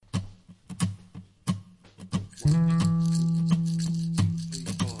This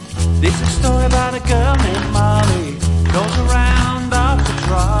is a story about a girl named Molly. Goes around off the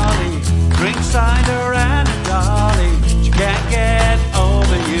trolley, drinks cider and a dolly. She can't get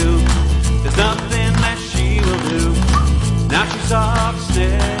over you. There's nothing that she will do. Now she's off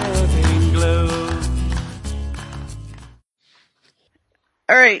sniffing glue.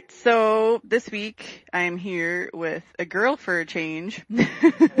 Alright, so this week I'm here with a girl for a change.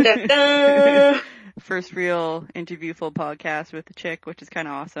 First real interview full podcast with a chick, which is kind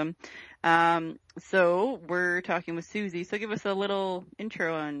of awesome. So we're talking with Susie. So give us a little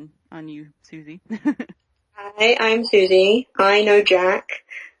intro on you, Susie. Hi, I'm Susie. I know Jack.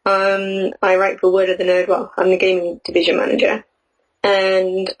 I write for Word of the Nerd. Well, I'm the gaming division manager.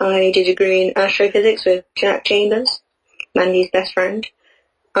 And I did a degree in astrophysics with Jack Chambers, Mandy's best friend.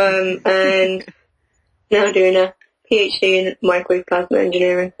 And now doing a PhD in microwave plasma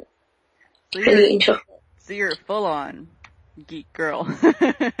engineering. So you're a full-on geek girl.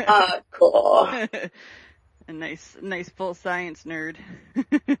 Cool. A nice full science nerd.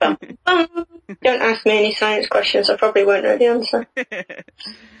 Don't ask me any science questions. I probably won't know the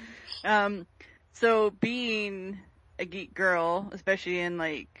answer. So being a geek girl, especially in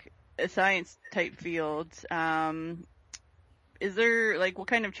like a science type field, is there, like, what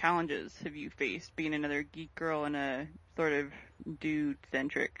kind of challenges have you faced being another geek girl in a sort of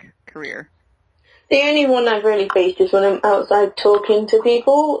dude-centric career? The only one I've really faced is when I'm outside talking to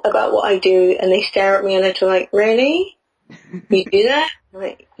people about what I do and they stare at me and they're like, really? You do that? I'm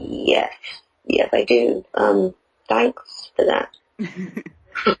like, yes, I do. Thanks for that.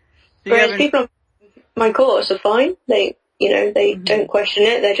 Whereas people on my course are fine. They don't question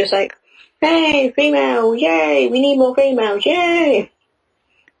it. They're just like, hey, female, yay, we need more females, yay.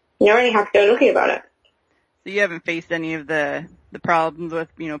 You're really happy to go looking about it. So you haven't faced any of the problems with,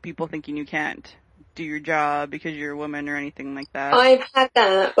 people thinking you can't do your job because you're a woman or anything like that? I've had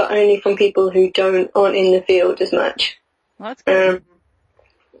that, but only from people who aren't in the field as much. Well, that's good.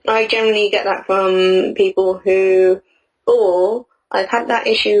 I generally get that from people or I've had that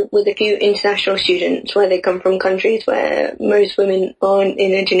issue with a few international students where they come from countries where most women aren't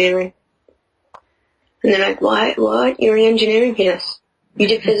in engineering. And they're like, what? You're in engineering? Yes. You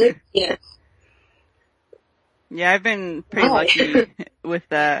did physics? Yes. Yeah, I've been pretty lucky with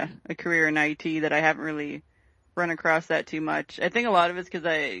a career in IT that I haven't really run across that too much. I think a lot of it's because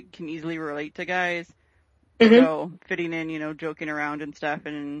I can easily relate to guys. Mm-hmm. So fitting in, joking around and stuff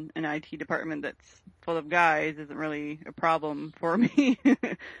in an IT department that's full of guys isn't really a problem for me.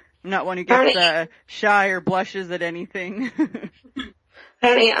 I'm not one who gets shy or blushes at anything.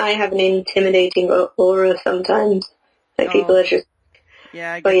 Apparently I have an intimidating aura sometimes. Like people are just...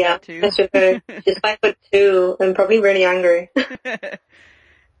 Yeah, I get that too. That's just 5'2" and probably really angry.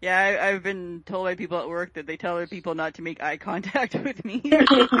 Yeah, I've been told by people at work that they tell other people not to make eye contact with me.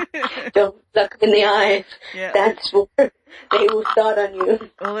 Don't look in the eyes. Yeah. That's where they will start on you.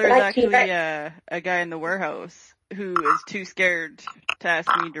 Well, there's actually a guy in the warehouse who is too scared to ask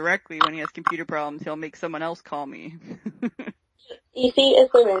me directly when he has computer problems. He'll make someone else call me. You see, as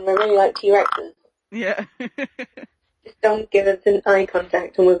women, we're really like T-Rexes. Yeah. Just don't give us an eye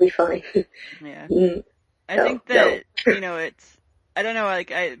contact and we'll be fine. Yeah. I think that, it's, I don't know,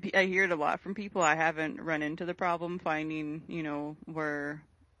 like, I hear it a lot from people. I haven't run into the problem finding, where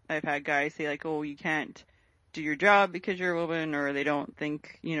I've had guys say, like, oh, you can't do your job because you're a woman, or they don't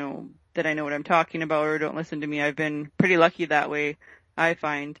think, that I know what I'm talking about, or don't listen to me. I've been pretty lucky that way, I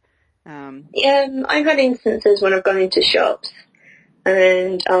find. I've had instances when I've gone into shops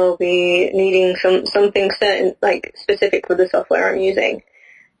and I'll be needing something certain, like, specific for the software I'm using.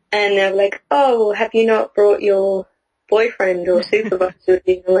 And they're like, oh, have you not brought your boyfriend or supervisor with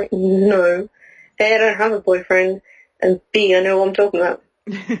you? I'm like, no. A, I don't have a boyfriend, and B, I know what I'm talking about.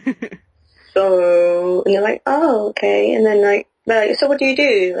 So, and they're like, oh, okay. And then they're like, so what do you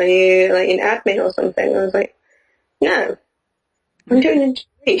do? Are you, like, in admin or something? And I was like, no. I'm doing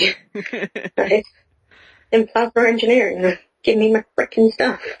engineering. Right? In plasma engineering. Give me my frickin'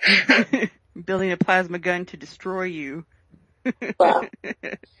 stuff. Building a plasma gun to destroy you. Well,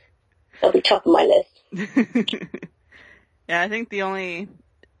 that'll be top of my list. Yeah, I think the only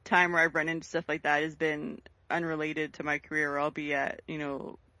time where I've run into stuff like that has been unrelated to my career. I'll be at,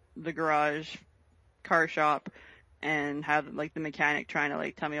 the garage car shop and have, like, the mechanic trying to,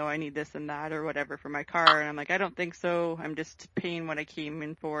 like, tell me, oh, I need this and that or whatever for my car. And I'm like, I don't think so. I'm just paying what I came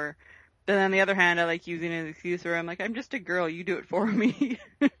in for. But on the other hand, I like using an excuse where I'm like, I'm just a girl, you do it for me.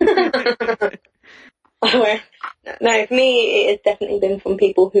 No, for me, it has definitely been from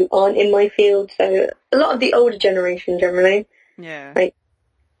people who aren't in my field. So a lot of the older generation generally. Yeah. Like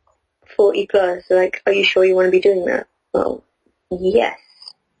 40 plus, like, are you sure you want to be doing that? Well, yes.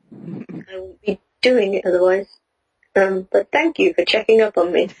 I won't be doing it otherwise. But thank you for checking up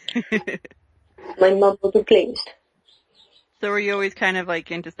on me. My mum will be pleased. So were you always kind of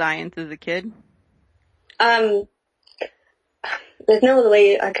like into science as a kid? There's no other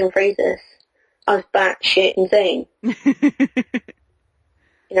way I can phrase this. I was batshit insane. You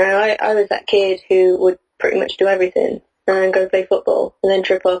know, I was that kid who would pretty much do everything and go play football and then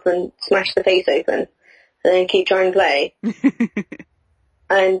trip up and smash the face open and then keep trying to play.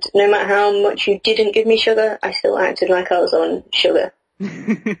 And no matter how much you didn't give me sugar, I still acted like I was on sugar.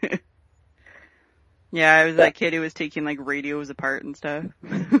 Yeah, I was that kid who was taking like radios apart and stuff.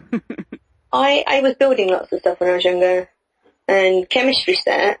 I was building lots of stuff when I was younger, and chemistry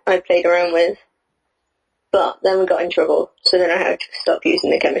set I played around with, but then we got in trouble, so then I had to stop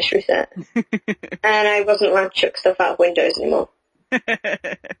using the chemistry set. And I wasn't allowed to chuck stuff out of windows anymore.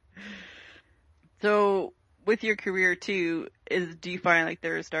 So, with your career too, do you find like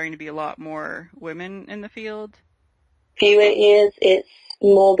there's starting to be a lot more women in the field? Few years, it's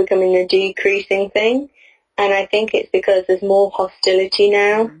more becoming a decreasing thing, and I think it's because there's more hostility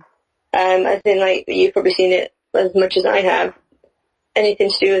now. As in, like, you've probably seen it as much as I have. Anything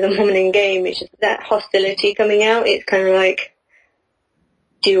to do with a woman in game, it's just that hostility coming out. It's kind of like,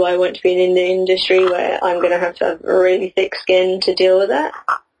 do I want to be in the industry where I'm going to have a really thick skin to deal with that?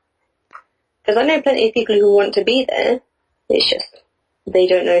 Because I know plenty of people who want to be there. It's just, they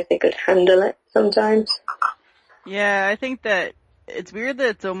don't know if they could handle it sometimes. Yeah, I think that it's weird that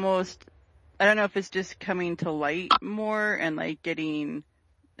it's almost, I don't know if it's just coming to light more and like getting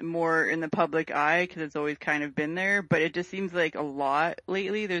more in the public eye because it's always kind of been there, but it just seems like a lot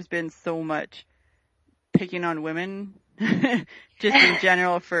lately. There's been so much picking on women just in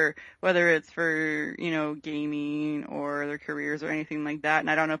general, for whether it's for, you know, gaming or their careers or anything like that. And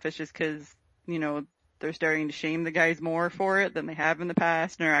I don't know if it's just because, you know, they're starting to shame the guys more for it than they have in the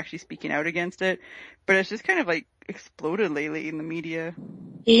past and are actually speaking out against it. But it's just kind of like exploded lately in the media.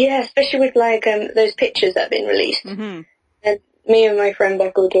 Yeah, especially with like those pictures that have been released. Mm-hmm. And me and my friend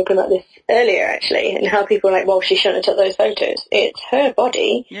Becca were talking about this earlier, actually, and how people are like, well, she shouldn't have took those photos. It's her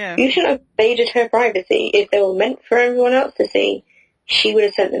body. Yeah. You shouldn't have invaded her privacy. If they were meant for everyone else to see, she would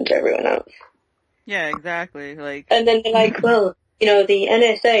have sent them to everyone else. Yeah, exactly. Like, and then they're like, well, you know, the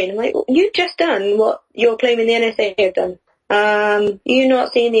NSA. And I'm like, well, you've just done what you're claiming the NSA have done. You're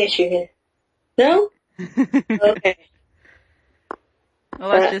not seeing the issue here. No? Okay.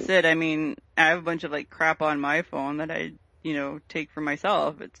 Well, that's just it. I mean, I have a bunch of like crap on my phone that I, you know, take for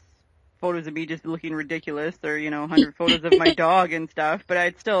myself. It's photos of me just looking ridiculous, or, you know, 100 photos of my dog and stuff, but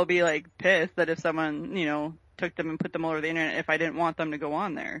I'd still be like pissed that if someone, you know, took them and put them all over the internet if I didn't want them to go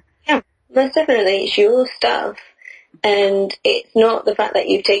on there. Yeah, most definitely. It's your stuff. And it's not the fact that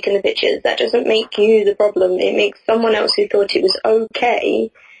you've taken the pictures. That doesn't make you the problem. It makes someone else who thought it was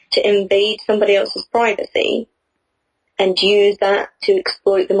okay to invade somebody else's privacy and use that to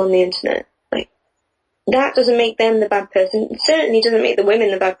exploit them on the internet. Like, that doesn't make them the bad person. It certainly doesn't make the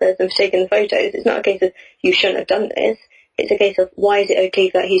women the bad person for taking the photos. It's not a case of, you shouldn't have done this. It's a case of, why is it okay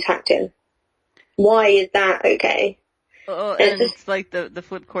that he's hacked in? Why is that okay? Well, and it's like the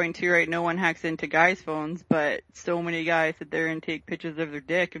flip coin too, right? No one hacks into guys' phones, but so many guys sit there and take pictures of their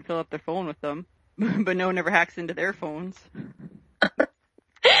dick and fill up their phone with them, but no one ever hacks into their phones.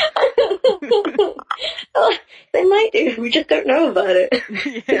 They might do, we just don't know about it.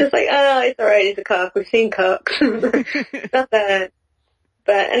 Yeah. It's just like, oh, it's alright, it's a cock, we've seen cocks. Not bad.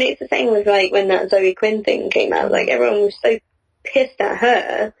 But, and it's the same with like when that Zoe Quinn thing came out, like everyone was so pissed at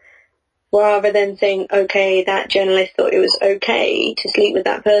her, rather than saying, okay, that journalist thought it was okay to sleep with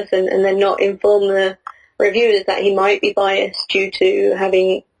that person, and then not inform the reviewers that he might be biased due to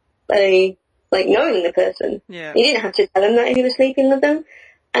having knowing the person. Yeah. He didn't have to tell them that he was sleeping with them.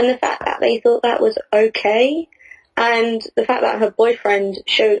 And the fact that they thought that was okay, and the fact that her boyfriend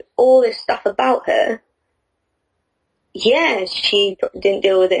showed all this stuff about her, yeah, she didn't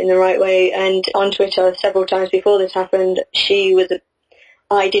deal with it in the right way. And on Twitter several times before this happened,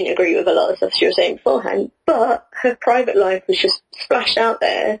 I didn't agree with a lot of stuff she was saying beforehand, but her private life was just splashed out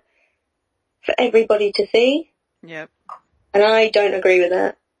there for everybody to see. Yep. And I don't agree with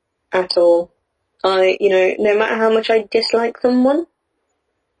that at all. No matter how much I dislike someone,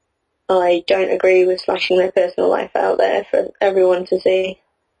 I don't agree with splashing their personal life out there for everyone to see.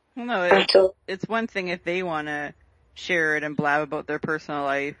 Well, no, at all. It's one thing if they want to share it and blab about their personal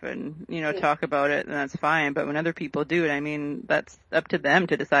life and, you know, talk about it, then that's fine. But when other people do it, I mean, that's up to them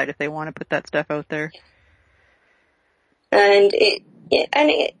to decide if they want to put that stuff out there. And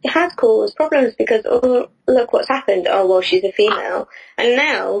it has caused problems because, oh, look what's happened. Oh, well, she's a female. And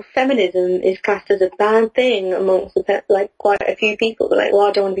now feminism is classed as a bad thing amongst quite a few people. They're like, well,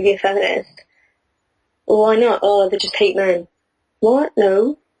 I don't want to be a feminist. Well, why not? Oh, they just hate men. What?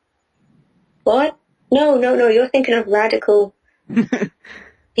 No. What? No. You're thinking of radical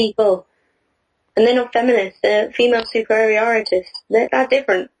people. And they're not feminists. They're female superiorities. They're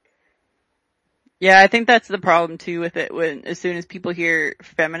different. Yeah, I think that's the problem too with it. When as soon as people hear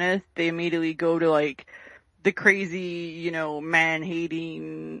feminist, they immediately go to like the crazy, man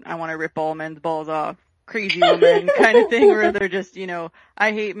hating, I want to rip all men's balls off, crazy woman kind of thing, where they're just,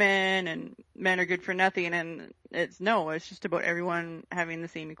 I hate men and men are good for nothing, and it's just about everyone having the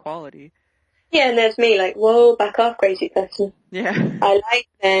same equality. Yeah, and there's me like, whoa, back off, crazy person. Yeah. I like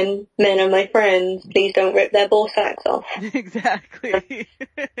men. Men are my friends. Please don't rip their ball sacks off. Exactly.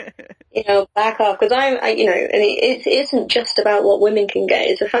 Back off. Because and it isn't just about what women can get.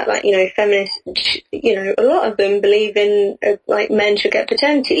 It's the fact that, feminists, a lot of them believe in, men should get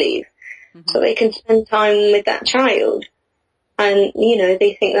paternity leave. Mm-hmm. So they can spend time with that child. And,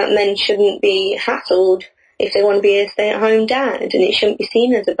 they think that men shouldn't be hassled if they want to be a stay-at-home dad. And it shouldn't be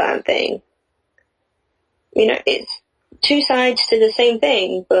seen as a bad thing. It's two sides to the same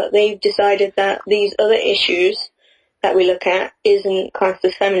thing, but they've decided that these other issues that we look at isn't classed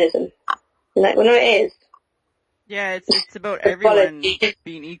as feminism. Well, no, it is. Yeah, it's about everyone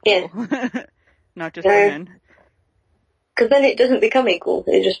being equal, yeah. Not just women. Because then it doesn't become equal.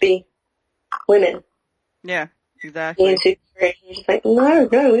 It'll just be women. Yeah, exactly. You're just like, no,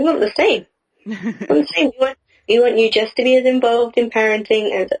 we want the same. We want the same. We want you just to be as involved in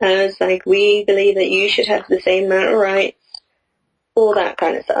parenting as us. Like, we believe that you should have the same amount of rights. All that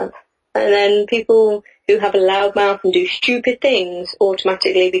kind of stuff. And then people who have a loud mouth and do stupid things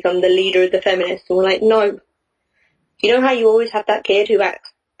automatically become the leader of the feminists. And we're like, no. You know how you always have that kid who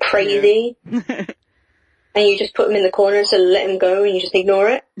acts crazy? Yeah. And you just put him in the corner so let him go and you just ignore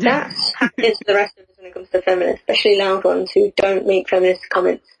it? That's happens to the rest of us when it comes to feminists, especially loud ones who don't make feminist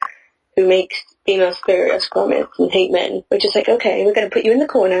comments, who make female superiority comments and hate men. We're just like, okay, we're going to put you in the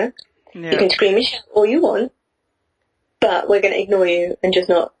corner. Yeah. You can scream and shout all you want, but we're going to ignore you and just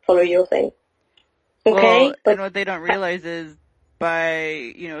not follow your thing. Okay? Well, and what they don't realize is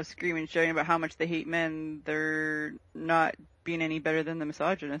by, screaming and shouting about how much they hate men, they're not being any better than the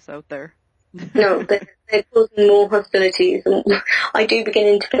misogynists out there. No, they're causing more hostilities, and I do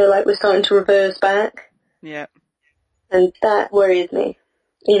beginning to feel like we're starting to reverse back. Yeah. And that worries me.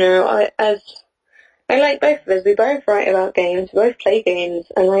 I like both of us. We both write about games, we both play games,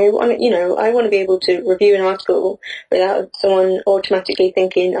 and I want to be able to review an article without someone automatically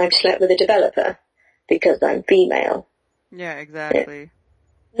thinking I've slept with a developer because I'm female. Yeah, exactly.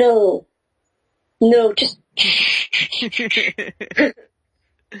 No, just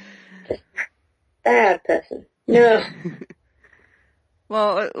bad person. No.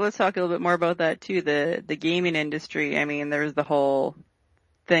 Well, let's talk a little bit more about that too. The gaming industry. I mean, there's the whole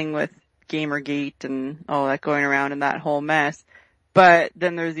thing with Gamergate and all that going around and that whole mess. But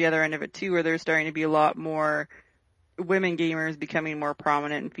then there's the other end of it too, where there's starting to be a lot more women gamers becoming more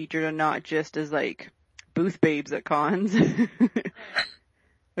prominent and featured, and not just as like booth babes at cons,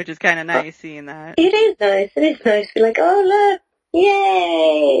 which is kind of nice seeing that. It is nice. It is nice to be like, oh look,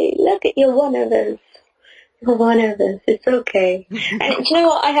 yay, look at you're one of us. You're one of us. It's okay. And do you know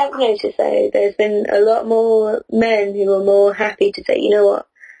what I have noticed though? There's been a lot more men who are more happy to say, you know what,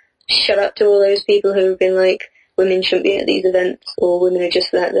 shut up to all those people who have been like, women shouldn't be at these events, or women are just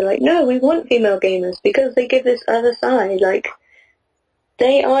for that. They're like, no, we want female gamers because they give this other side. Like,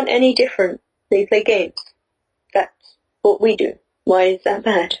 they aren't any different. They play games. That's what we do. Why is that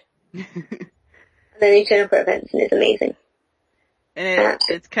bad? And then they turn up at events and it's amazing. And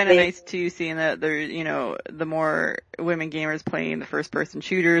it's kind of nice too, seeing that there, the more women gamers playing the first-person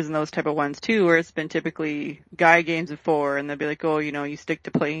shooters and those type of ones too, where it's been typically guy games before, and they'll be like, oh, you stick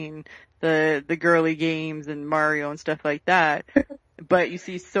to playing the girly games and Mario and stuff like that. But you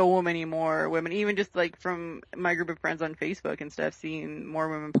see so many more women, even just like from my group of friends on Facebook and stuff, seeing more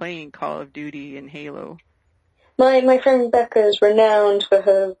women playing Call of Duty and Halo. My friend Becca is renowned for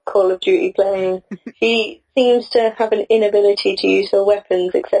her Call of Duty playing. She seems to have an inability to use her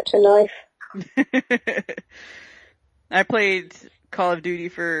weapons except her knife. I played Call of Duty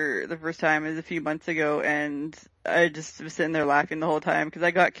for the first time, it was a few months ago, and I just was sitting there laughing the whole time because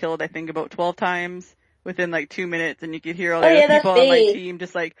I got killed, I think, about 12 times within like 2 minutes, and you could hear all the other people on my team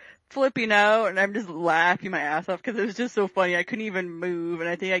just like flipping out, and I'm just laughing my ass off because it was just so funny. I couldn't even move, and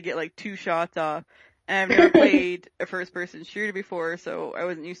I think I get like 2 shots off. And I've never played a first-person shooter before, so I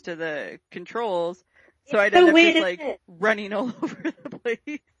wasn't used to the controls. So I'd so end up weird, just, isn't it? running all over the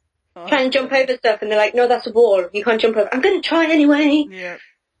place. Oh, Try and jump over stuff, and they're like, no, that's a wall. You can't jump over. I'm going to try anyway. Yeah.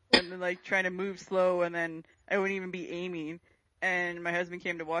 And then, trying to move slow, and then I wouldn't even be aiming. And my husband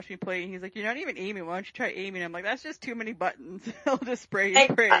came to watch me play, and he's like, you're not even aiming. Why don't you try aiming? I'm like, that's just too many buttons. I'll just spray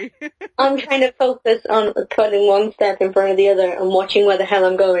and pray. I'm trying to focus on putting one step in front of the other and watching where the hell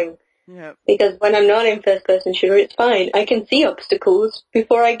I'm going. Yep. Because when I'm not in first-person shooter, it's fine. I can see obstacles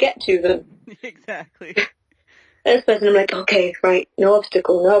before I get to them. Exactly. First person, I'm like, okay, right, no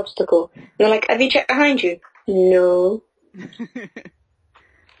obstacle, no obstacle. And they're like, have you checked behind you? No.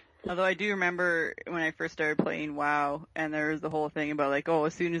 Although I do remember when I first started playing WoW, and there was the whole thing about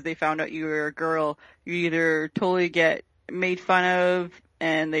as soon as they found out you were a girl, you either totally get made fun of,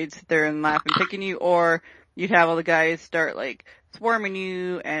 and they'd sit there and laugh and pick on you, or you'd have all the guys start swarming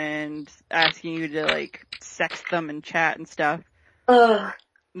you and asking you to sex them and chat and stuff.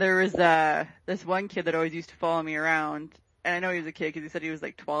 There was this one kid that always used to follow me around, and I know he was a kid because he said he was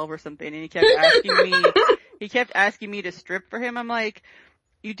 12 or something, and he kept asking me to strip for him. I'm like,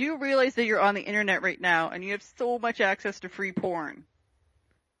 you do realize that you're on the internet right now, and you have so much access to free porn.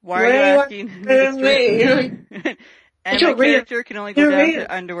 Why are you asking me to strip? And my character can only go down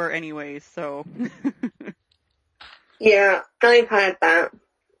to underwear anyways, so. Yeah, I've had that.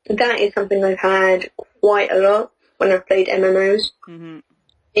 That is something I've had quite a lot when I've played MMOs. Mm-hmm.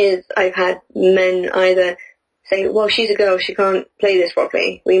 Is I've had men either say, well, she's a girl, she can't play this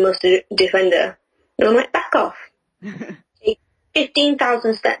properly, we must defend her. And I'm like, back off. Take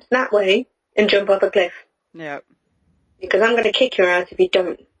 15,000 steps that way and jump off a cliff. Yep. Because I'm going to kick your ass if you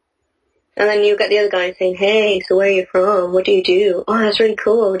don't. And then you get the other guy saying, hey, so where are you from? What do you do? Oh, that's really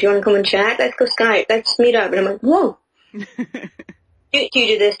cool. Do you want to come and chat? Let's go Skype. Let's meet up. And I'm like, whoa. do you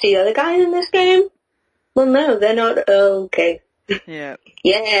do this to the other guys in this game? Well, no, they're not. Oh, okay. Yeah.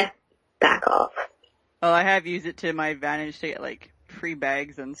 Yeah. Back off. Well, I have used it to my advantage to get free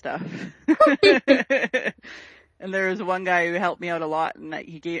bags and stuff. And there was one guy who helped me out a lot, and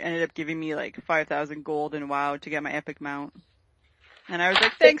he ended up giving me 5,000 gold in WoW to get my epic mount. And I was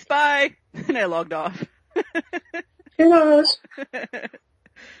like, thanks, bye! And I logged off. Who knows?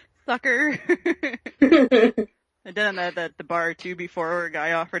 Sucker. I'd done that at the bar too before, where a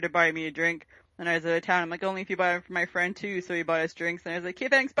guy offered to buy me a drink. And I was out of town. I'm like, only if you buy it for my friend too. So he bought us drinks, and I was like, okay,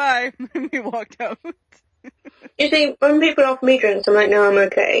 thanks, bye. And we walked out. You see, when people offer me drinks, I'm like, no, I'm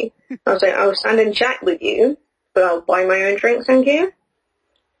okay. I was like, I'll stand and chat with you, but I'll buy my own drinks, thank you.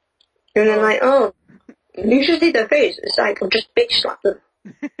 And then oh, you should see their face. It's like, I'll just bitch slap them.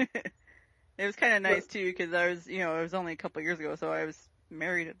 It was kind of nice too, because I was, it was only a couple of years ago, so I was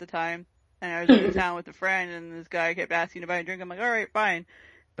married at the time. And I was in town with a friend, and this guy kept asking to buy a drink. I'm like, alright, fine.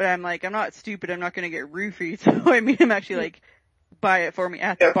 But I'm like, I'm not stupid, I'm not going to get roofied. So I made him actually, buy it for me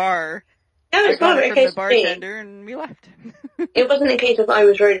at the bar. No, it's I got not it a from case the bartender, and we left. It wasn't a case of I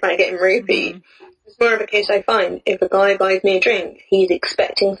was worried about getting roofied. Mm-hmm. It's more of a case I find, if a guy buys me a drink, he's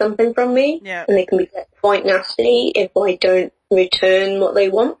expecting something from me. Yeah. And they can be quite nasty if I don't return what they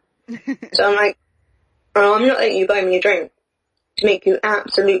want. So I'm like, oh, I'm not letting you buy me a drink to make you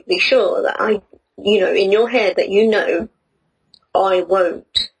absolutely sure that I, in your head that I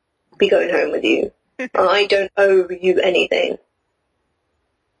won't be going home with you. I don't owe you anything.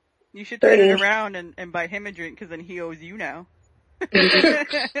 You should turn it around and buy him a drink, because then he owes you now. Most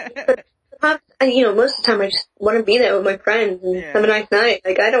of the time I just want to be there with my friends and have a nice night.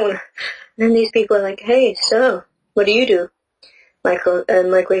 I don't want to. And then these people are like, hey, so, what do you do?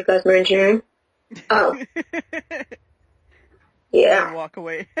 Microwave plasma engineering. Oh. Yeah. And walk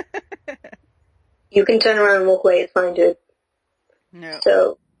away. You can turn around and walk away, it's fine, dude. No.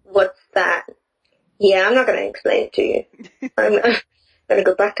 So, what's that? Yeah, I'm not going to explain it to you. I'm going to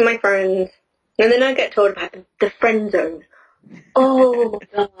go back to my friends. And then I get told about the friend zone. Oh,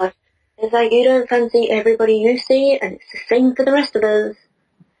 my God. It's like, you don't fancy everybody you see, and it's the same for the rest of us.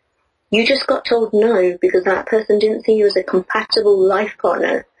 You just got told no because that person didn't see you as a compatible life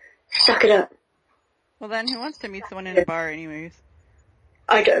partner. Suck it up. Well, then who wants to meet someone in a bar anyways?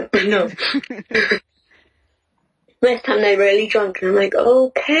 I don't, no. Next time they're really drunk, and I'm like,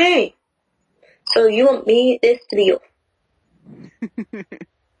 okay. So you want this to be your...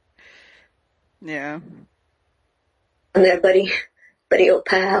 Yeah. And there, buddy old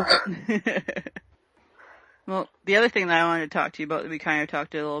pal. Well, the other thing that I wanted to talk to you about, that we kind of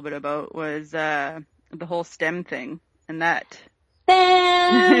talked a little bit about, was the whole STEM thing, and that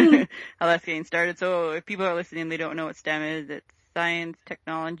how that's getting started. So if people are listening and they don't know what STEM is, it's science,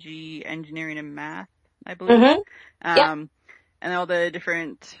 technology, engineering, and math, I believe. Mm-hmm. And all the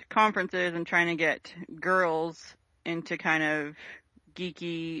different conferences and trying to get girls into kind of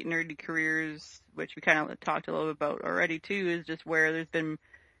geeky, nerdy careers, which we kind of talked a little bit about already too, is just where there's been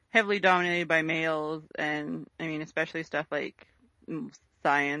heavily dominated by males, and I mean, especially stuff like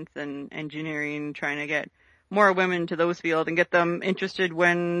science and engineering, trying to get more women to those fields and get them interested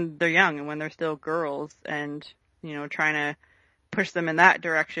when they're young and when they're still girls, and, you know, trying to push them in that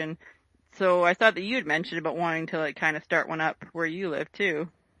direction. So I thought that you had mentioned about wanting to, like, kind of start one up where you live too.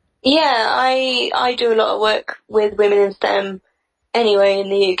 Yeah, I do a lot of work with women in STEM anyway in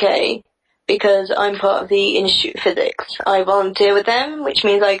the UK, because I'm part of the Institute of Physics. I volunteer with them, which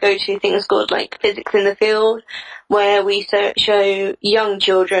means I go to things called like Physics in the Field, where we show young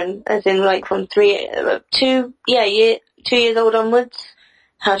children, as in like from 2 years old onwards,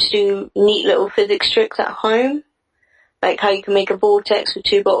 how to do neat little physics tricks at home, like how you can make a vortex with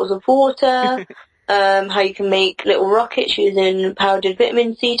 2 bottles of water, how you can make little rockets using powdered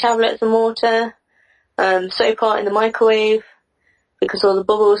vitamin C tablets and water, soap art in the microwave, because all the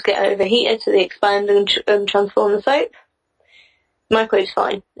bubbles get overheated, so they expand and transform the soap. Microwave's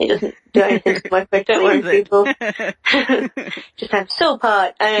fine. It doesn't do anything to the microwave. Don't worry, people. Just have soap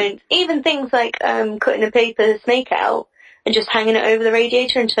art. And even things like cutting a paper snake out and just hanging it over the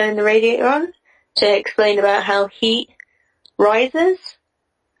radiator and turning the radiator on to explain about how heat rises.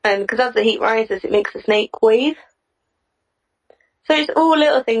 And because as the heat rises, it makes the snake wave. So it's all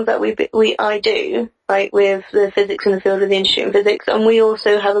little things that I do, like with the Physics in the Field of the Institute of Physics, and we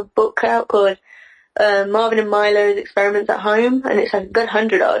also have a book out called Marvin and Milo's Experiments at Home, and it's like a good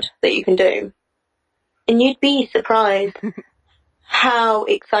 100 odd that you can do. And you'd be surprised how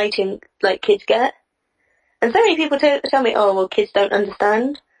exciting, like, kids get. And so many people tell me, oh, well, kids don't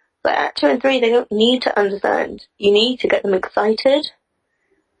understand. But at 2 and 3, they don't need to understand. You need to get them excited,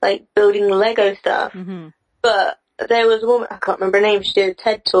 like building Lego stuff. Mm-hmm. But there was a woman, I can't remember her name, she did a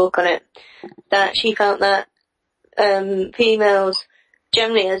TED talk on it, that she found that females,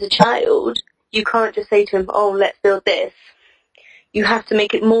 generally as a child, you can't just say to them, oh, let's build this. You have to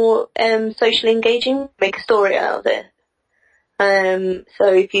make it more socially engaging, make a story out of it.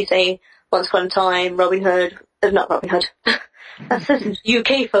 So if you say, once upon a time, not Robin Hood, that's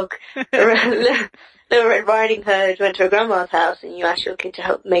UK folk, Little Red Riding Hood went to a grandma's house, and you ask your kid to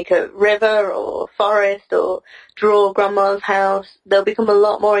help make a river or forest or draw grandma's house, they'll become a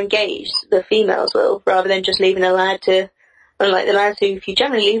lot more engaged, the females will, rather than just leaving a lad to, unlike the lads who, if you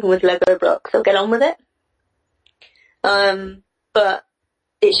generally leave them with Lego blocks, they'll get on with it. But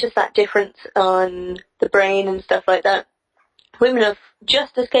it's just that difference on the brain and stuff like that. Women are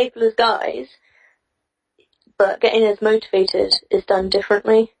just as capable as guys, but getting as motivated is done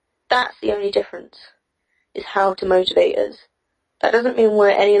differently. That's the only difference, is how to motivate us. That doesn't mean we're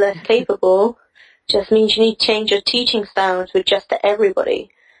any less capable, just means you need to change your teaching style to adjust to everybody,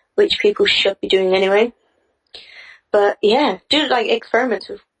 which people should be doing anyway. But yeah, do like experiments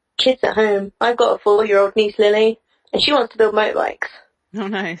with kids at home. I've got a 4-year-old niece, Lily, and she wants to build motorbikes. Oh,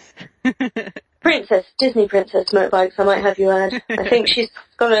 nice. Disney princess motorbikes, I might have you add. I think she's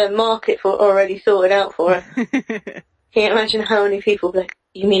got a market for already sorted out for her. Can you imagine how many people will be like,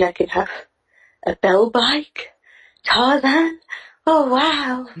 you mean I could have a Bell bike? Tarzan? Oh,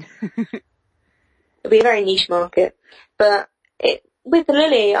 wow. It'll be a very niche market. But with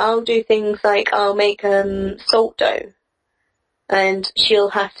Lily, I'll do things like I'll make salt dough, and she'll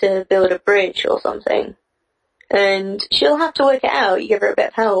have to build a bridge or something. And she'll have to work it out. You give her a bit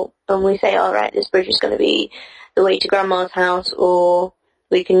of help, and we say, all right, this bridge is going to be the way to Grandma's house, or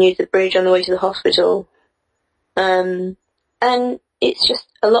we can use the bridge on the way to the hospital. And it's just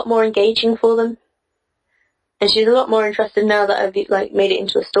a lot more engaging for them. And she's a lot more interested now that I've like made it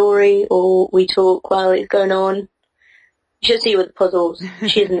into a story, or we talk while it's going on. You should see with the puzzles.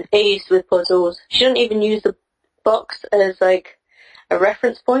 She's an ace with puzzles. She doesn't even use the box as like a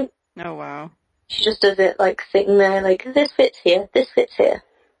reference point. Oh, wow. She just does it like sitting there like, this fits here, this fits here.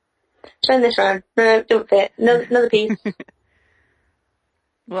 Turn this round. No, don't fit. Another piece.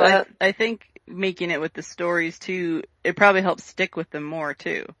 Well, I think making it with the stories too, it probably helps stick with them more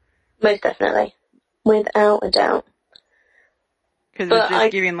too. Most definitely. Without a doubt. Because it's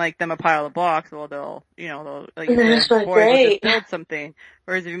just giving like them a pile of blocks, well they'll like you said, boys will just build something.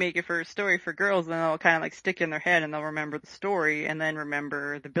 Whereas if you make it for a story for girls, then they'll kind of like stick in their head and they'll remember the story and then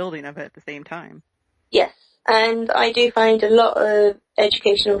remember the building of it at the same time. Yes, and I do find a lot of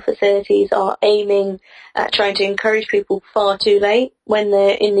educational facilities are aiming at trying to encourage people far too late when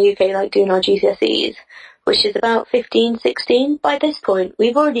they're in the UK, like doing our GCSEs, which is about 15, 16. By this point,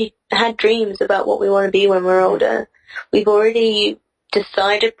 we've already had dreams about what we want to be when we're older. We've already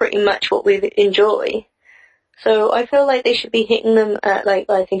decided pretty much what we enjoy. So I feel like they should be hitting them at, like,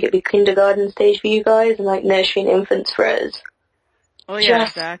 I think it'd be kindergarten stage for you guys and, like, nursery and infants for us. Oh yeah,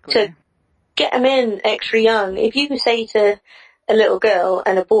 just exactly. to get them in extra young. If you say to a little girl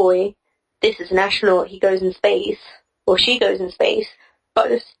and a boy, this is an astronaut, he goes in space, or she goes in space,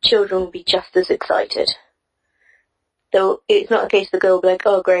 both children will be just as excited. It's not a case of the girl will be like,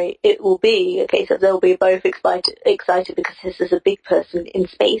 oh great, it will be a case of they'll be both excited because this is a big person in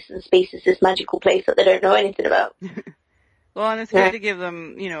space, and space is this magical place that they don't know anything about. Well, and it's good to give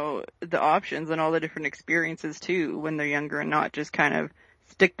them, the options and all the different experiences too when they're younger, and not just kind of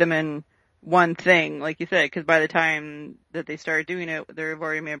stick them in one thing, like you said, because by the time that they start doing it, they've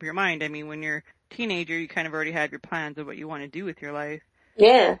already made up your mind. I mean, when you're a teenager, you kind of already have your plans of what you want to do with your life.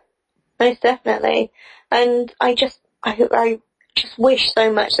 Yeah, most definitely. And I just wish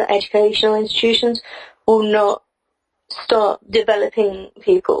so much that educational institutions will not start developing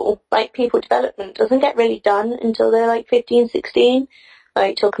people. Like, people development doesn't get really done until they're like 15, 16.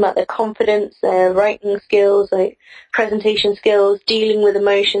 Like, talking about their confidence, their writing skills, like presentation skills, dealing with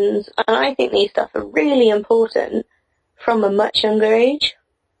emotions. And I think these stuff are really important from a much younger age.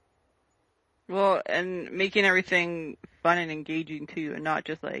 Well, and making everything fun and engaging too, and not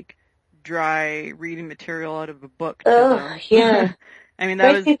just like dry reading material out of a book to them. Yeah. I mean,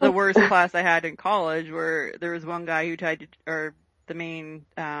 that was the worst class I had in college, where there was one guy who or the main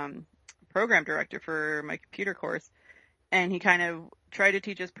program director for my computer course, and he kind of tried to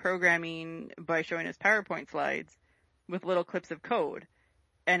teach us programming by showing us PowerPoint slides with little clips of code.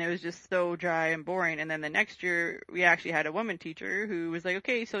 And it was just so dry and boring. And then the next year, we actually had a woman teacher who was like,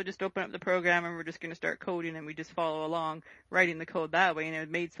 okay, so just open up the program and we're just going to start coding, and we just follow along writing the code that way. And it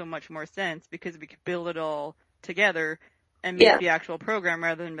made so much more sense because we could build it all together and make the actual program,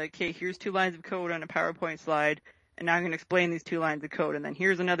 rather than like, okay, here's 2 lines of code on a PowerPoint slide, and now I'm going to explain these 2 lines of code, and then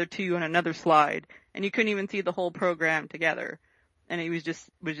here's another 2 on another slide. And you couldn't even see the whole program together. And he was just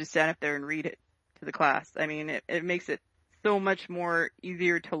stand up there and read it to the class. I mean, it makes it so much more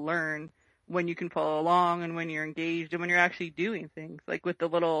easier to learn when you can follow along and when you're engaged and when you're actually doing things, like with the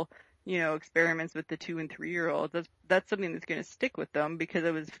little, experiments with the 2 and 3-year-olds. That's something that's going to stick with them because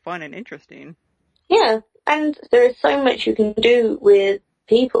it was fun and interesting. Yeah, and there is so much you can do with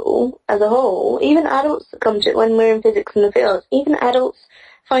people as a whole. Even adults that come to it when we're in physics in the field, even adults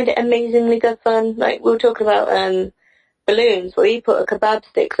find it amazingly good fun. Like, we were talking about balloons, where you put a kebab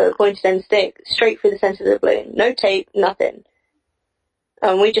stick, so a pointed end stick, straight through the centre of the balloon. No tape, nothing.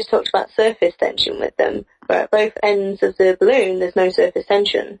 And we just talked about surface tension with them, where at both ends of the balloon there's no surface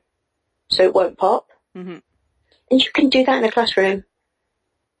tension, so it won't pop. Mm-hmm. And you can do that in a classroom.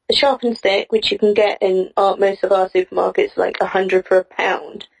 A sharpened stick, which you can get in most of our supermarkets, like $100 for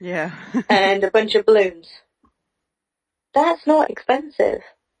 £1. Yeah. And a bunch of balloons. That's not expensive.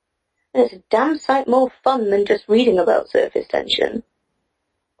 And it's a damn sight more fun than just reading about surface tension.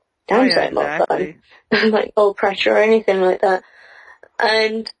 Damn sight more fun than like oil pressure or anything like that.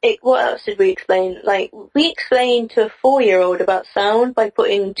 And what else did we explain? Like, we explained to a 4-year-old about sound by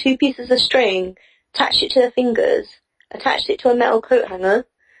putting 2 pieces of string, attached it to their fingers, attached it to a metal coat hanger,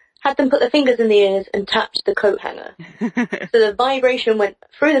 had them put their fingers in the ears and tapped the coat hanger. So the vibration went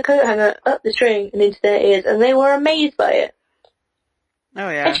through the coat hanger, up the string, and into their ears, and they were amazed by it. Oh,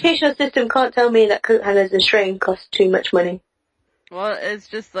 yeah. Educational system can't tell me that coat hangers and string cost too much money. Well, it's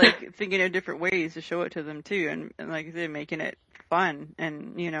just like thinking of different ways to show it to them too, and like I said, making it fun,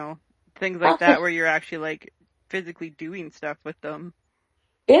 and things like that where you're actually like physically doing stuff with them.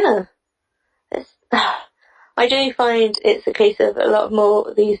 Yeah. I do find it's a case of a lot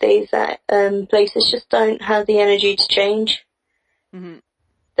more these days that places just don't have the energy to change. Mm-hmm.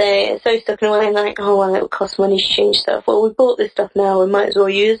 They're so stuck in a way and like, oh well, it would cost money to change stuff. Well, we bought this stuff now, we might as well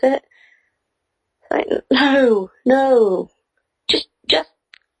use it. Like, no. Just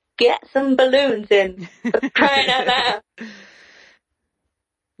get some balloons in. For crying out loud.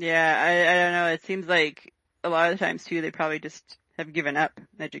 Yeah, I don't know. It seems like a lot of the times too, they probably just have given up,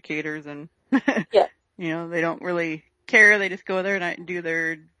 educators, and yeah. They don't really care. They just go there and do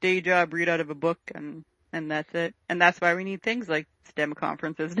their day job, read out of a book, and that's it. And that's why we need things like STEM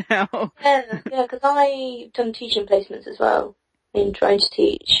conferences now. Yeah, because I've done teaching placements as well in trying to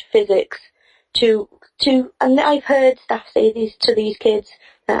teach physics and I've heard staff say to these kids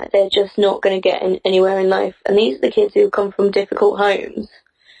that they're just not going to get anywhere in life. And these are the kids who come from difficult homes,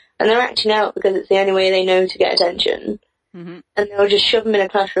 and they're acting out because it's the only way they know to get attention. Mm-hmm. And they'll just shove them in a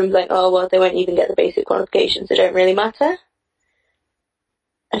classroom like, oh, well, they won't even get the basic qualifications. They don't really matter.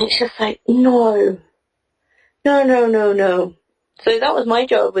 And it's just like, no. So that was my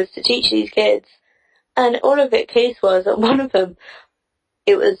job, was to teach these kids. And all of it case was that one of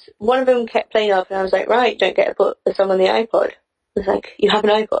them kept playing up, and I was like, right, don't get to put a song on the iPod. I was like, you have an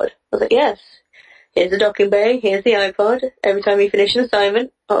iPod? I was like, yes. here's the docking bay, here's the iPod. Every time you finish an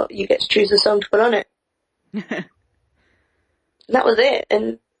assignment, you get to choose a song to put on it. And that was it.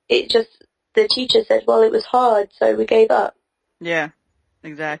 And the teacher said, well, it was hard, so we gave up. Yeah,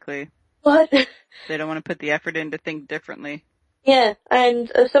 exactly. What? They don't want to put the effort in to think differently. Yeah,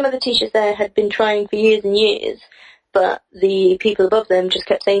 and some of the teachers there had been trying for years and years, but the people above them just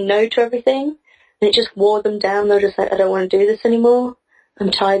kept saying no to everything, and it just wore them down. They were just like, I don't want to do this anymore. I'm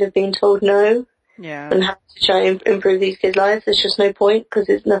tired of being told no. Yeah. And having to try and improve these kids' lives. There's just no point, because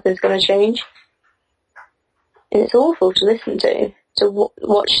nothing's going to change. And it's awful to listen to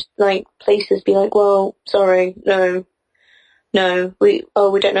watch, like, places be like, well, sorry, no, we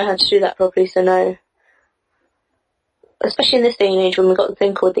don't know how to do that properly, so no. Especially in this day and age when we've got the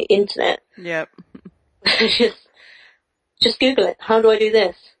thing called the internet. Yep. just Google it. How do I do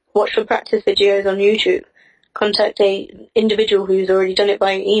this? Watch some practice videos on YouTube. Contact a individual who's already done it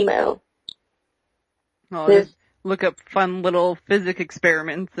by email. Oh, just look up fun little physics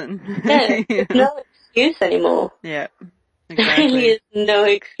experiments and... Yeah, there's no excuse anymore. Yeah, There exactly. really is no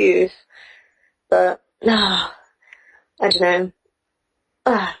excuse. But, I don't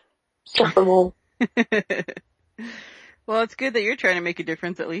know. Stop them all. Well, it's good that you're trying to make a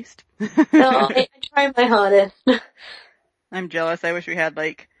difference at least. No, I try my hardest. I'm jealous. I wish we had,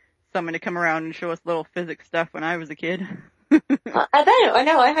 like, someone to come around and show us little physics stuff when I was a kid. I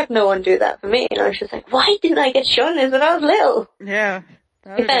know, I had no one do that for me, and I was just like, why didn't I get shown this when I was little? Yeah.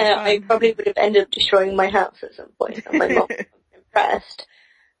 Yeah, I probably would have ended up destroying my house at some point, and my mom was impressed.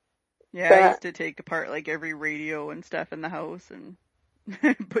 Yeah, but I used to take apart, like, every radio and stuff in the house, and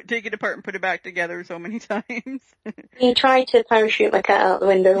take it apart and put it back together so many times. He tried to parachute my cat out the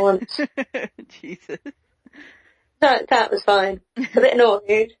window once. Jesus. That was fine. A bit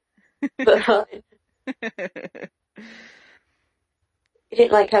annoyed, but fine. He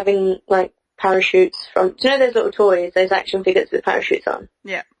didn't like having, like, parachutes from... Do you know those little toys, those action figures with parachutes on?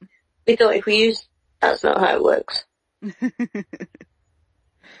 Yeah. We thought if we used... That's not how it works. So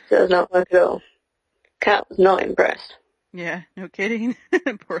it does not work at all. Cat was not impressed. Yeah, no kidding.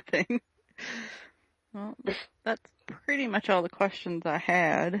 Poor thing. Well, that's pretty much all the questions I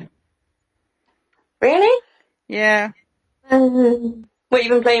had. Really? Yeah. What have you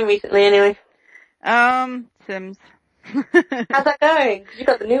been playing recently, anyway? Sims. How's that going? 'Cause you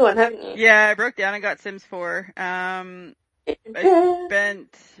got the new one, haven't you? Yeah, I broke down and got Sims 4. I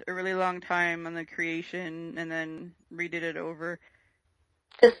spent a really long time on the creation and then redid it over.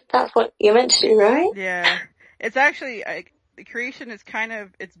 'Cause that's what you're meant to do, right? Yeah. It's actually, the creation is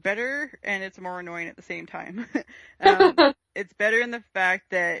it's better and it's more annoying at the same time. It's better in the fact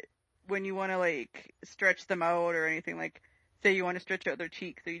that when you want to, like, stretch them out or anything, like, say you want to stretch out their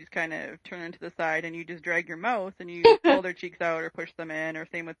cheeks, so you just kind of turn them to the side and you just drag your mouse and you pull their cheeks out or push them in, or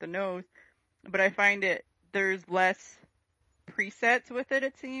same with the nose. But I find there's less presets with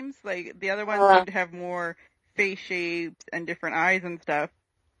it seems. Like, the other ones seem to have more face shapes and different eyes and stuff.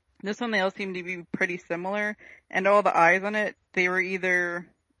 This one, they all seem to be pretty similar, and all the eyes on it, they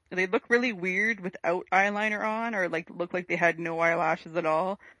look really weird without eyeliner on, or, like, look like they had no eyelashes at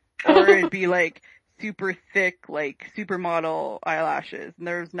all, or it'd be, like, super thick, like, supermodel eyelashes, and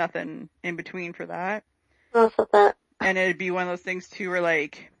there's nothing in between for that. Oh, fuck that. And it'd be one of those things, too, where,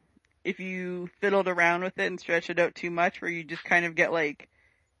 like, if you fiddled around with it and stretched it out too much, where you just kind of get, like,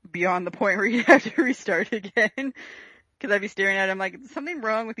 beyond the point where you have to restart again. Because I'd be staring at it, I'm like, there's something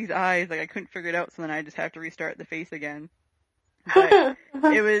wrong with these eyes. Like, I couldn't figure it out, so then I just have to restart the face again. But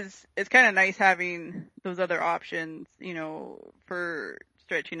it's kind of nice having those other options, you know, for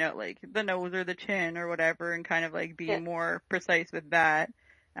stretching out, like, the nose or the chin or whatever, and kind of, like, being more precise with that.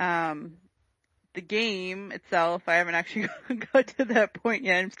 The game itself, I haven't actually got to that point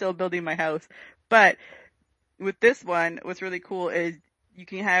yet. I'm still building my house. But with this one, what's really cool is you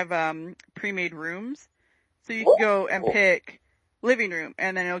can have pre-made rooms. So you can go and pick living room,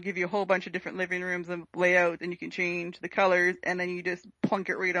 and then it'll give you a whole bunch of different living rooms and layouts, and you can change the colors, and then you just plunk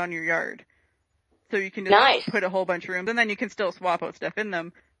it right on your yard. So you can just put a whole bunch of rooms, and then you can still swap out stuff in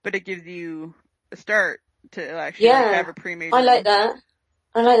them, but it gives you a start to actually have a pre-made room. I like that.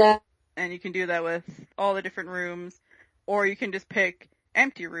 And you can do that with all the different rooms, or you can just pick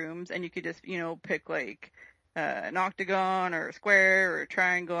empty rooms, and you could just, you know, pick, like, an octagon or a square or a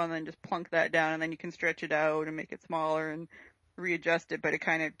triangle, and then just plunk that down, and then you can stretch it out and make it smaller and readjust it, but it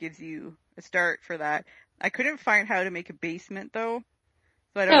kind of gives you a start for that. I couldn't find how to make a basement, though,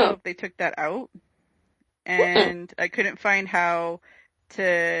 so I don't know if they took that out. And I couldn't find how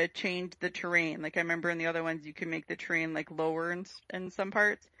to change the terrain. Like, I remember in the other ones you can make the terrain, like, lower in some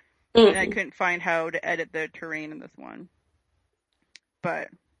parts, and I couldn't find how to edit the terrain in this one. But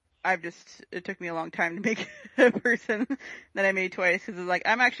it took me a long time to make a person that I made twice, because it's like,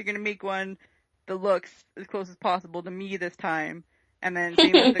 I'm actually going to make one that looks as close as possible to me this time. And then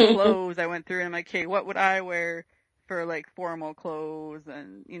same with the clothes, I went through and I'm like, hey, what would I wear for like formal clothes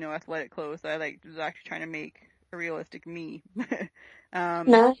and, athletic clothes? I was actually trying to make a realistic me.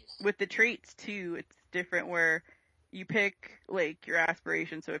 Nice. With the traits too, it's different where you pick like your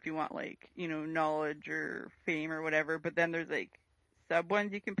aspirations. So if you want like, knowledge or fame or whatever, but then there's like sub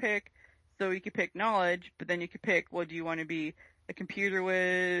ones you can pick. So you could pick knowledge, but then you could pick, well, do you want to be a computer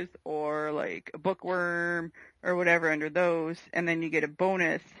whiz or like a bookworm or whatever under those, and then you get a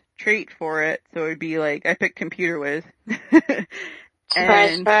bonus trait for it. So it'd be like, I picked computer whiz.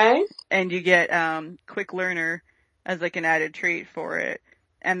 Surprise. And you get quick learner as like an added trait for it.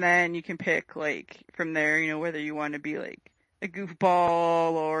 And then you can pick like from there, whether you want to be like a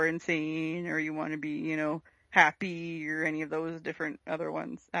goofball or insane, or you want to be, happy, or any of those different other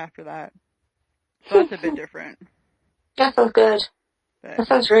ones after that. So that's a bit different. That sounds good. But That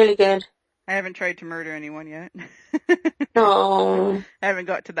sounds really good. I haven't tried to murder anyone yet. No. I haven't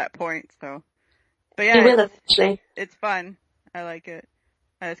got to that point, so. But You will yeah, eventually. it's fun. I like it.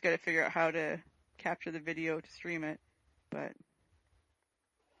 I just gotta figure out how to capture the video to stream it. But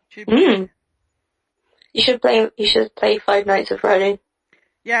should be. You should play Five Nights at Freddy.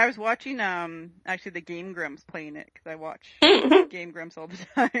 Yeah, I was watching actually the Game Grumps playing it, because I watch Game Grumps all the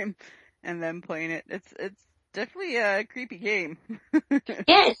time, and them playing it. It's definitely a creepy game.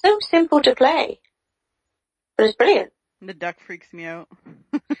 Yeah, it's so simple to play, but it's brilliant. The duck freaks me out.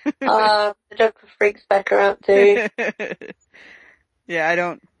 The duck freaks Becca out too. Yeah, I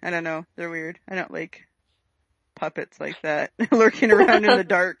don't know. They're weird. I don't like puppets like that lurking around in the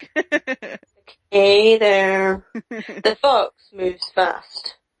dark. Hey there. The fox moves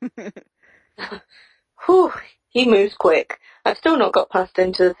fast. Whew, he moves quick. I've still not got past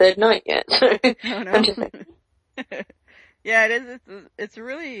into the third night yet, so Oh, no. I'm just like... Yeah, it is. It's a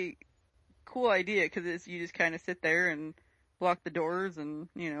really cool idea, because you just kind of sit there and block the doors, and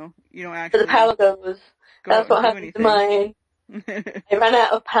you don't actually. So the power goes. That's what happened to mine. I ran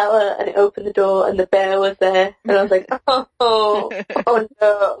out of power and it opened the door and the bear was there, and I was like, oh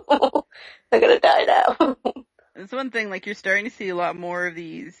no, I'm gonna die now. It's one thing, like, you're starting to see a lot more of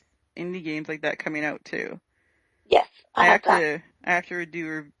these indie games like that coming out too. Yes, I have to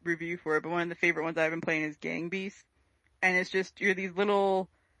do a review for it, but one of the favorite ones I've been playing is Gang Beasts, and it's just, you're these little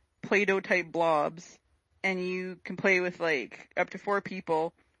Play-Doh type blobs, and you can play with like up to 4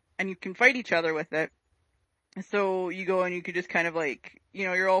 people, and you can fight each other with it. So you go and you could just kind of like,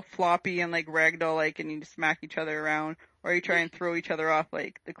 you're all floppy and like ragdoll-like, and you just smack each other around, or you try and throw each other off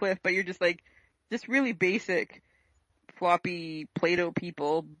like the cliff, but you're just like, just really basic floppy Play-Doh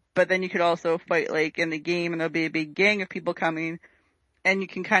people. But then you could also fight like in the game, and there'll be a big gang of people coming, and you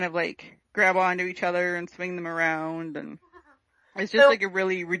can kind of like grab onto each other and swing them around, and it's just like a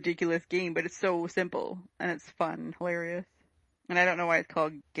really ridiculous game, but it's so simple, and it's fun, hilarious. And I don't know why it's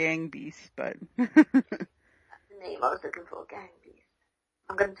called Gang Beasts, but... name I was looking for, Gang Beast.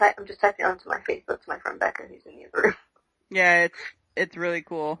 I'm just typing it onto my Facebook to my friend Becca, who's in the other room. Yeah, it's really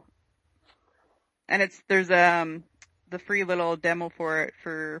cool. And there's the free little demo for it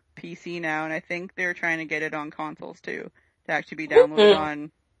for PC now, and I think they're trying to get it on consoles too, to actually be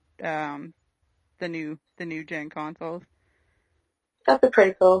downloaded on the new gen consoles. That'd be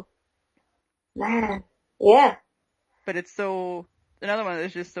pretty cool. Man. Yeah. But it's another one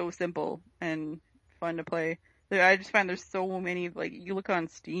that's just so simple and fun to play. I just find there's so many, like, you look on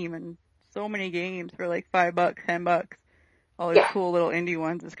Steam and so many games for like $5, $10. All these cool little indie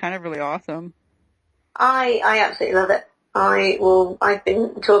ones. It's kind of really awesome. I absolutely love it. I've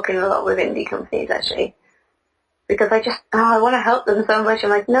been talking a lot with indie companies actually, because I want to help them so much. I'm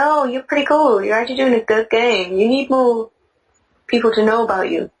like, no, you're pretty cool. You're actually doing a good game. You need more people to know about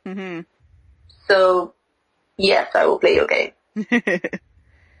you. Mm-hmm. So, yes, I will play your game.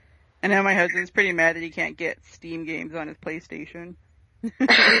 I know my husband's pretty mad that he can't get Steam games on his PlayStation.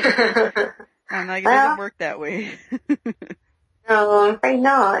 I'm like, it doesn't work that way. No, I'm afraid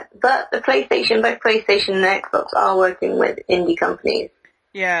not. But both PlayStation and Xbox are working with indie companies.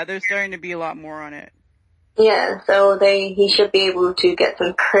 Yeah, there's starting to be a lot more on it. Yeah, so he should be able to get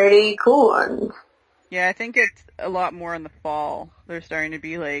some pretty cool ones. Yeah, I think it's a lot more in the fall. They're starting to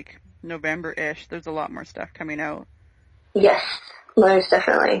be like November-ish. There's a lot more stuff coming out. Yes, most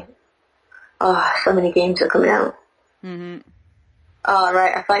definitely. Oh, so many games are coming out. Mm-hmm. Oh,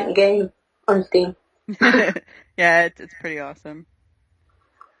 right, I find the game on Steam. Yeah, it's pretty awesome.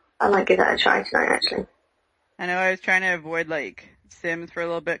 I might give that a try tonight, actually. I know I was trying to avoid, like, Sims for a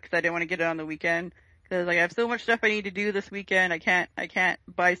little bit, because I didn't want to get it on the weekend, Cause like I have so much stuff I need to do this weekend. I can't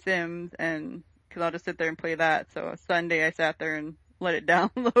buy Sims and cause I'll just sit there and play that. So Sunday I sat there and let it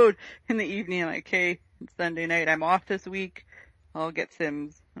download in the evening. I'm like, okay, it's Sunday night. I'm off this week. I'll get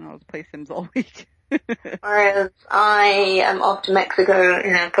Sims and I'll just play Sims all week. Whereas I am off to Mexico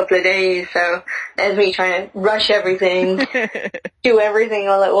in a couple of days, so there's me trying to rush everything, do everything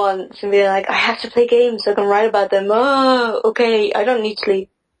all at once, and be like, I have to play games so I can write about them. Oh, okay, I don't need sleep.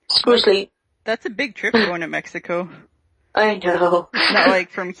 Screw sleep. That's a big trip going to Mexico. I know. Not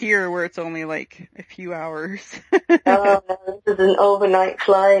like from here where it's only like a few hours. Oh, no, this is an overnight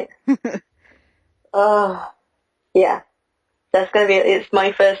flight. Oh, yeah. That's gonna be, it's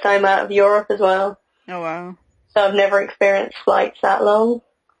my first time out of Europe as well. Oh wow. So I've never experienced flights that long.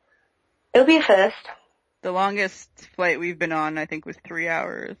 It'll be a first. The longest flight we've been on, I think, was 3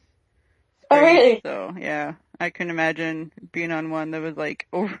 hours. Oh, really? So, yeah. I couldn't imagine being on one that was like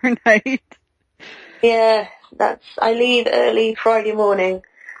overnight. Yeah, I leave early Friday morning.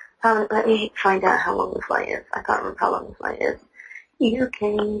 Let me find out how long the flight is. I can't remember how long the flight is. UK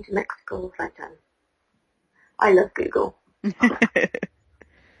to Mexico flight time. I love Google.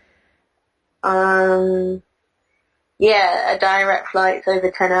 Yeah, a direct flight's over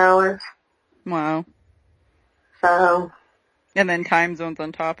 10 hours. Wow. So. And then time zones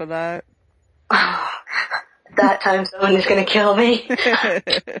on top of that. That time zone is gonna kill me.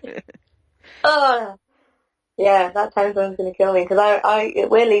 Oh. Yeah, that time zone's gonna kill me, because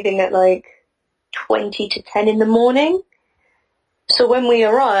we're leaving at like 20 to 10 in the morning. So when we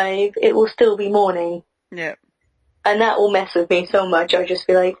arrive, it will still be morning. Yep. And that will mess with me so much. I'll just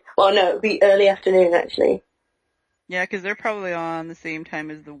be like, well, no, it'll be early afternoon, actually. Yeah, because they're probably on the same time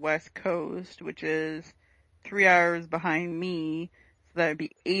as the West Coast, which is 3 hours behind me. So that would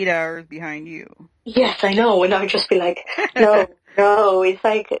be 8 hours behind you. Yes, I know. And I would just be like, no, it's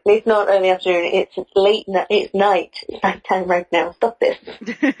like, it's not early afternoon. It's late night. It's night. It's night time right now. Stop this.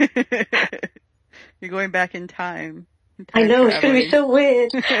 You're going back in time. I know, it's going to be so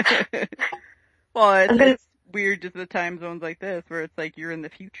weird. Well, it's weird just the time zones like this, where it's like you're in the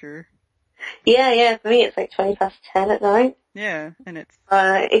future. Yeah, for me it's like 20 past 10 at night. Yeah, and it's...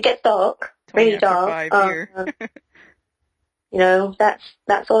 it gets dark. Really dark. 5 here. You know,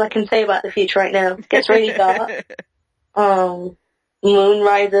 that's all I can say about the future right now. It gets really dark. Moon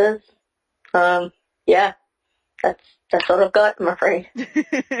rises. Yeah. That's all I've got, I'm afraid.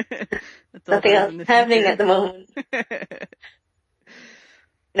 Nothing else happening at the moment.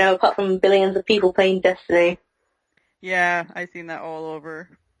 You know, apart from billions of people playing Destiny. Yeah, I've seen that all over.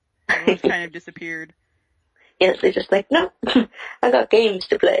 Everyone's kind of disappeared. Yes, they're just like, no, I got games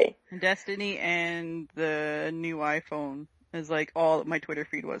to play. Destiny and the new iPhone is like all my Twitter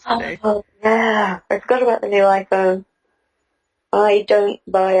feed was today. Oh, yeah. I forgot about the new iPhone. I don't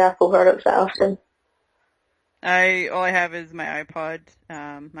buy Apple products that often. All I have is my iPod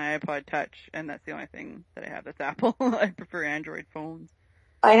Touch, and that's the only thing that I have that's Apple. I prefer Android phones.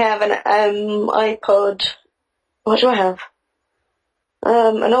 I have an iPod. What do I have?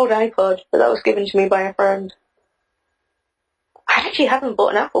 An old iPod, but that was given to me by a friend. I actually haven't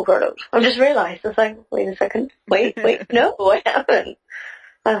bought an Apple product. I just realised. I was like, wait a second. Wait, no, I haven't.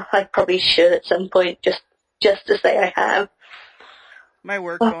 I probably should at some point, just to say I have. My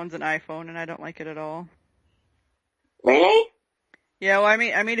work phone's an iPhone, and I don't like it at all. Really? Yeah, well,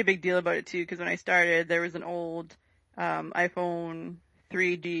 I made a big deal about it too, because when I started, there was an old iPhone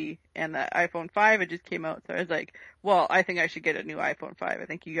 3G, and the iPhone 5 it just came out, so I was like, well, I think I should get a new iPhone 5. I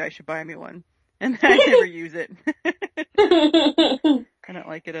think you guys should buy me one. And then I never use it. I don't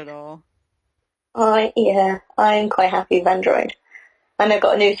like it at all. Yeah, I'm quite happy with Android. And I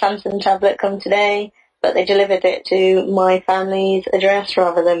got a new Samsung tablet come today, but they delivered it to my family's address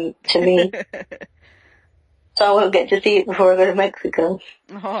rather than to me. So I won't get to see it before I go to Mexico.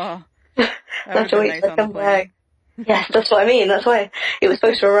 Oh, I have to wait till I come back. Yes, that's what I mean. That's why it was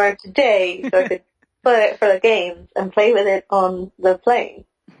supposed to arrive today, so I could play it for the games and play with it on the plane.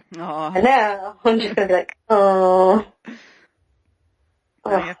 Aww. And now I'm just going to be like, oh.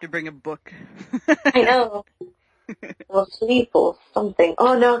 Now you have to bring a book. I know. Or sleep or something.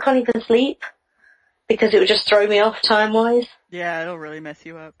 Oh no, I can't even sleep because it would just throw me off time-wise. Yeah, it'll really mess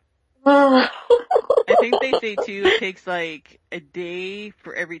you up. Oh. I think they say too it takes like a day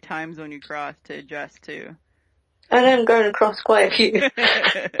for every time zone you cross to adjust to. And I'm going across quite a few.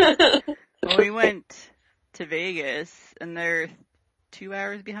 Well, we went to Vegas and they're 2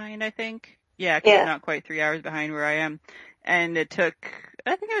 hours behind, I think. Yeah, 'cause they're not quite 3 hours behind where I am. And it took,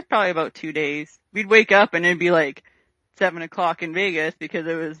 I think it was probably about 2 days. We'd wake up and it'd be like 7 o'clock in Vegas because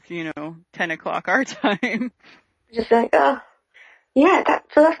it was, 10 o'clock our time. Just like, Yeah,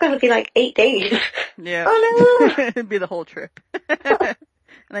 so that's going to be like 8 days. Yeah. Oh no! It'd be the whole trip. And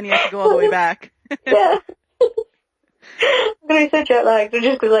then you have to go all the way back. Yeah. I'm going to be so jet lagged. I'm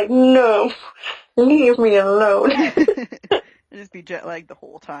just be like, no, leave me alone. Just be jet lagged the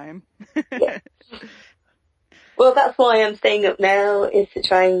whole time. Yeah. Well, that's why I'm staying up now, is to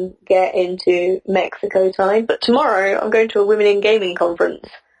try and get into Mexico time. But tomorrow I'm going to a Women in Gaming conference.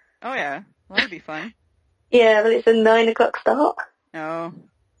 Oh yeah, well, that'd be fun. Yeah, but it's a 9 o'clock start. Oh.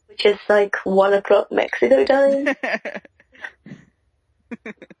 Which is like 1 o'clock Mexico time.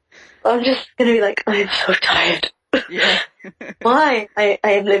 I'm just going to be like, I'm so tired. Yeah. Why? I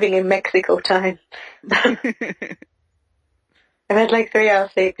am living in Mexico time. I've had like 3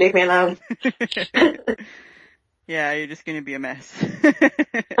 hours sleep, leave me alone. Yeah, you're just gonna be a mess.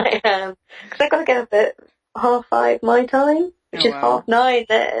 I am. Because I've got to get up at 5:30 my time, which is 9:30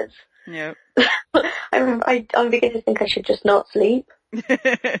 theirs. Yep. I'm beginning to think I should just not sleep.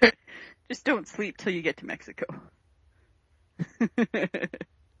 Just don't sleep till you get to Mexico.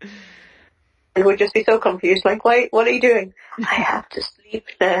 And we'd just be so confused, like, wait, what are you doing? I have to sleep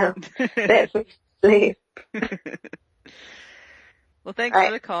now. Let me sleep. Well, thanks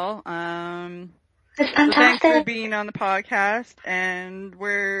for the call. It's So fantastic. thanks for being on the podcast, and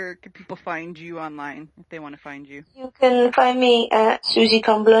where can people find you online if they want to find you? You can find me at Susie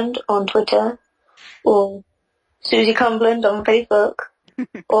Cumberland on Twitter, or Susie Cumberland on Facebook,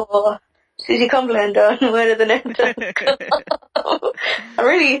 or Susie Cumberland on wordofthenet.com. I'm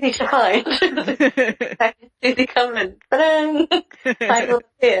really easy to find. Susie Cumberland. I will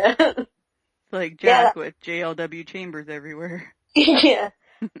appear. Like Jack with JLW Chambers everywhere. Yeah.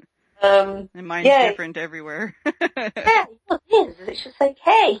 And mine's different everywhere. Yeah, it is. It's just like,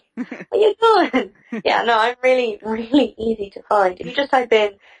 hey, what are you doing? Yeah, no, I'm really, really easy to find. If you just type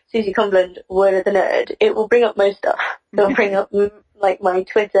in Susie Cumberland, Word of the Nerd, it will bring up most stuff. It'll bring up, like, my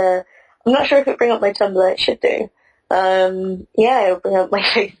Twitter. I'm not sure if it'll bring up my Tumblr. It should do. Yeah, it'll bring up my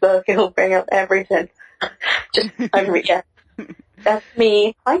Facebook. It'll bring up everything. Yeah. That's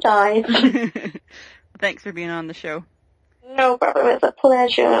me. Hi, guys. Thanks for being on the show. No problem. It's a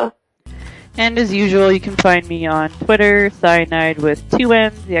pleasure. And as usual, you can find me on Twitter, cyanide with 2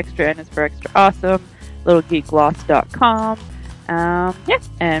 N's. The extra N is for extra awesome. Littlegeeklost.com. Yeah,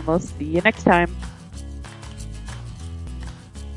 and we'll see you next time.